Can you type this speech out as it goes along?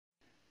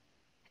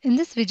In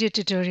this video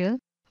tutorial,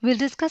 we'll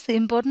discuss the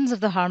importance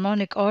of the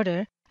harmonic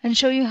order and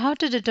show you how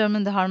to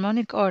determine the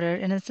harmonic order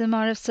in a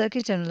SimRF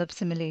circuit envelope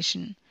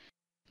simulation.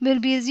 We'll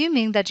be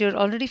assuming that you're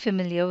already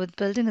familiar with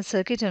building a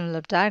circuit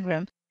envelope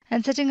diagram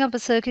and setting up a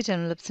circuit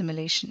envelope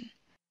simulation.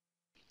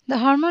 The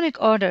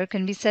harmonic order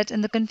can be set in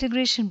the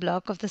configuration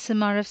block of the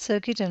SimRF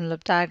circuit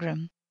envelope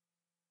diagram.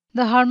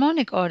 The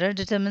harmonic order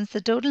determines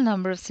the total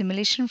number of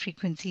simulation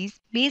frequencies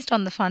based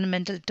on the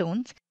fundamental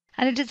tones,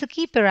 and it is a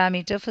key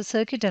parameter for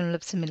circuit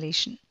envelope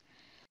simulation.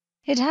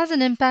 It has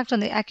an impact on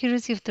the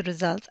accuracy of the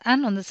results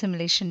and on the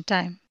simulation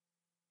time.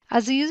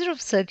 As a user of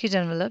circuit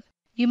envelope,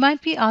 you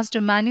might be asked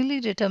to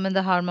manually determine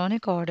the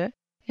harmonic order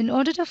in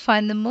order to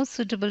find the most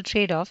suitable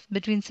trade-off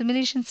between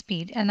simulation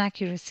speed and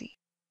accuracy.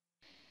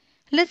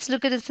 Let's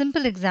look at a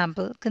simple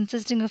example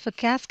consisting of a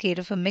cascade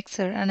of a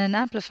mixer and an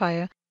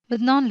amplifier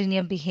with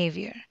nonlinear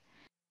behavior.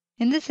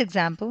 In this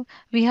example,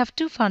 we have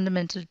two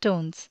fundamental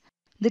tones,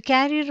 the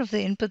carrier of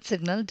the input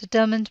signal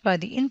determined by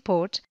the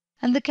in-port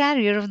and the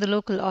carrier of the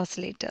local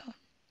oscillator.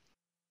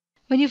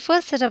 When you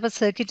first set up a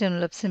circuit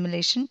envelope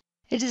simulation,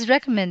 it is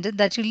recommended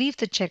that you leave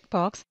the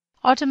checkbox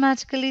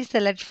Automatically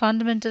Select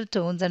Fundamental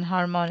Tones and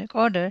Harmonic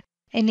Order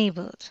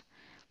enabled.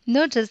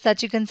 Notice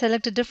that you can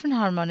select a different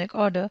harmonic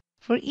order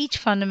for each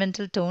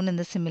fundamental tone in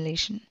the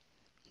simulation.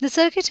 The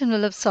circuit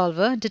envelope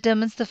solver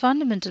determines the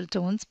fundamental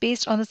tones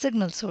based on the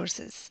signal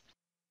sources.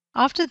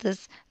 After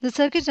this, the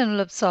circuit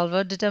envelope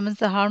solver determines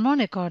the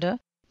harmonic order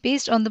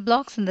based on the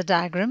blocks in the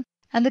diagram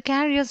and the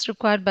carriers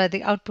required by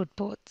the output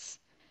ports.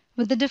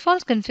 With the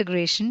default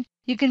configuration,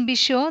 you can be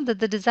sure that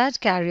the desired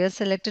carrier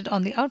selected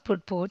on the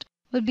output port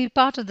will be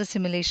part of the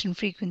simulation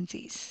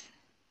frequencies.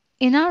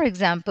 In our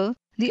example,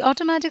 the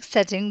automatic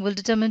setting will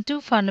determine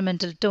two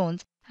fundamental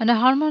tones and a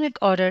harmonic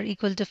order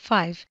equal to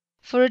 5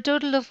 for a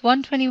total of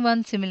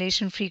 121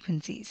 simulation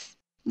frequencies.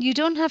 You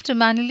don't have to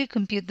manually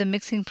compute the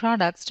mixing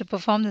products to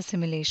perform the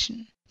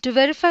simulation. To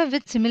verify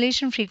which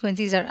simulation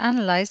frequencies are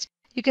analyzed,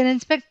 you can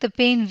inspect the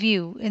pane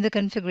view in the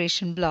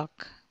configuration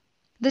block.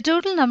 The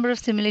total number of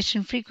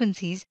simulation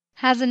frequencies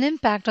has an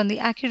impact on the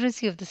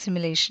accuracy of the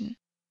simulation.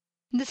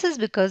 This is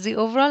because the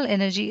overall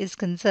energy is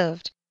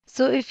conserved,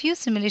 so if few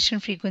simulation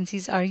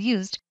frequencies are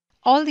used,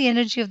 all the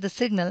energy of the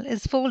signal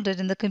is folded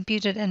in the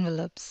computed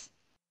envelopes.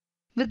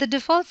 With the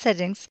default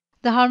settings,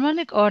 the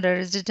harmonic order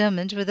is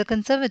determined with a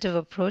conservative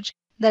approach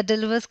that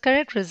delivers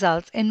correct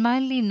results in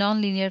mildly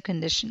nonlinear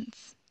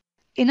conditions.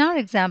 In our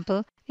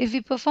example, if we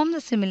perform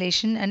the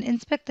simulation and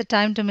inspect the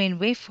time domain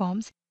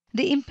waveforms,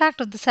 the impact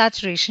of the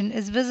saturation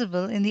is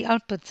visible in the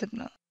output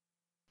signal.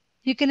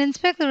 You can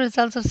inspect the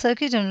results of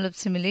circuit envelope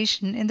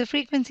simulation in the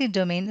frequency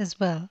domain as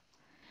well.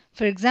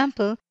 For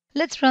example,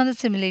 let's run the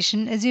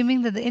simulation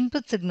assuming that the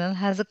input signal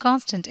has a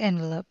constant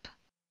envelope.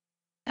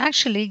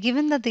 Actually,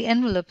 given that the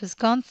envelope is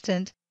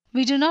constant,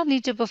 we do not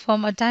need to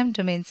perform a time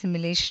domain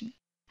simulation,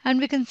 and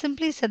we can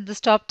simply set the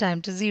stop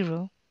time to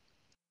 0.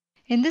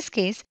 In this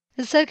case,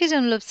 the circuit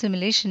envelope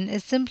simulation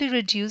is simply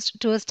reduced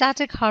to a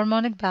static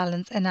harmonic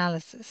balance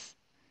analysis.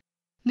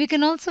 We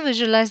can also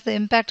visualize the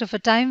impact of a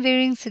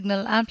time-varying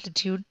signal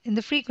amplitude in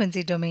the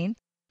frequency domain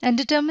and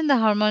determine the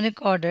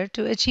harmonic order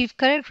to achieve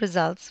correct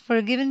results for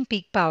a given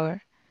peak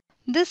power.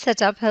 This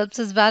setup helps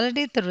us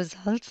validate the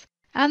results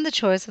and the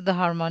choice of the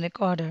harmonic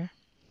order.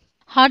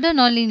 Harder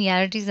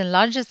nonlinearities and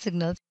larger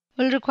signals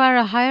will require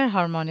a higher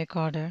harmonic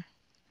order.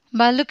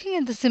 By looking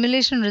at the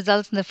simulation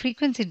results in the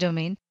frequency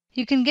domain,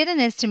 you can get an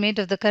estimate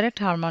of the correct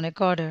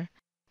harmonic order.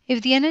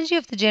 If the energy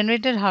of the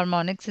generated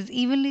harmonics is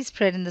evenly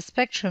spread in the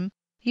spectrum,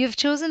 you have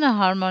chosen a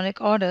harmonic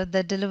order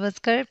that delivers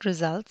correct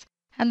results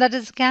and that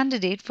is a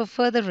candidate for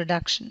further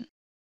reduction.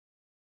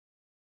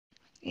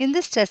 In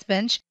this test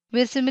bench,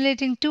 we are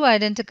simulating two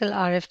identical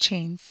RF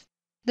chains.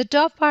 The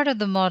top part of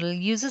the model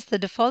uses the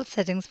default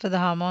settings for the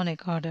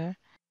harmonic order.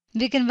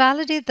 We can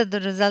validate that the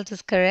result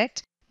is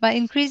correct by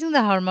increasing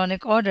the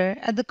harmonic order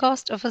at the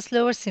cost of a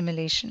slower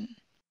simulation.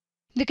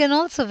 We can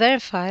also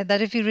verify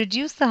that if you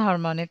reduce the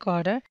harmonic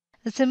order,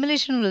 the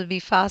simulation will be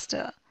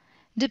faster.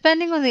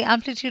 Depending on the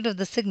amplitude of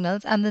the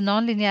signals and the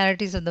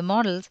nonlinearities of the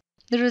models,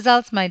 the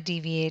results might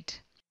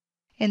deviate.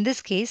 In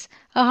this case,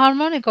 a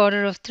harmonic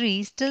order of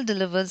 3 still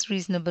delivers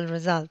reasonable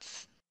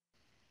results.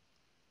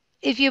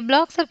 If your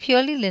blocks are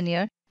purely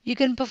linear, you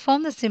can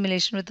perform the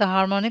simulation with a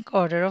harmonic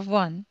order of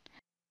 1.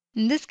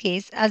 In this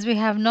case, as we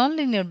have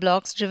nonlinear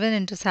blocks driven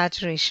into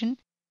saturation,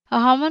 a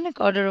harmonic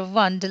order of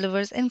 1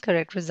 delivers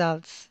incorrect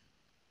results.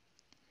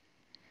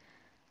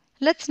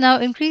 Let's now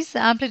increase the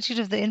amplitude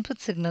of the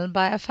input signal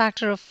by a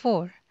factor of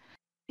 4.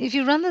 If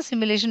you run the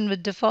simulation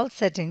with default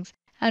settings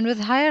and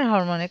with higher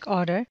harmonic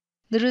order,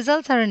 the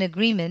results are in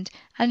agreement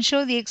and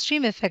show the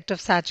extreme effect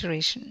of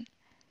saturation.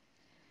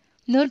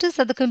 Notice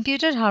that the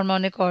computed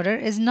harmonic order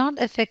is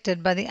not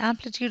affected by the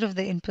amplitude of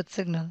the input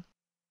signal.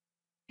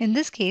 In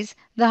this case,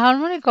 the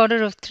harmonic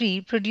order of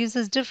 3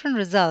 produces different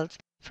results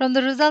from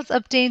the results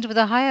obtained with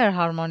a higher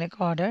harmonic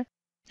order,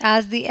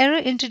 as the error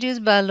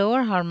introduced by a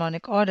lower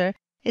harmonic order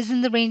is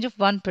in the range of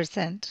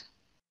 1%.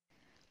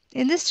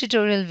 In this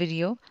tutorial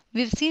video,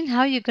 we've seen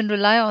how you can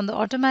rely on the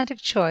automatic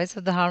choice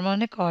of the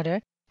harmonic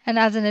order and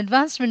as an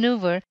advanced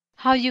maneuver,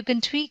 how you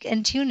can tweak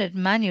and tune it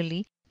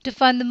manually to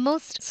find the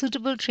most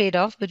suitable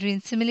trade-off between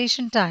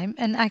simulation time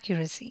and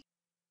accuracy.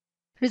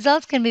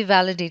 Results can be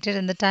validated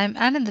in the time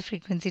and in the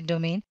frequency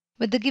domain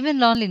with the given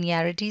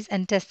nonlinearities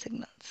and test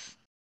signals.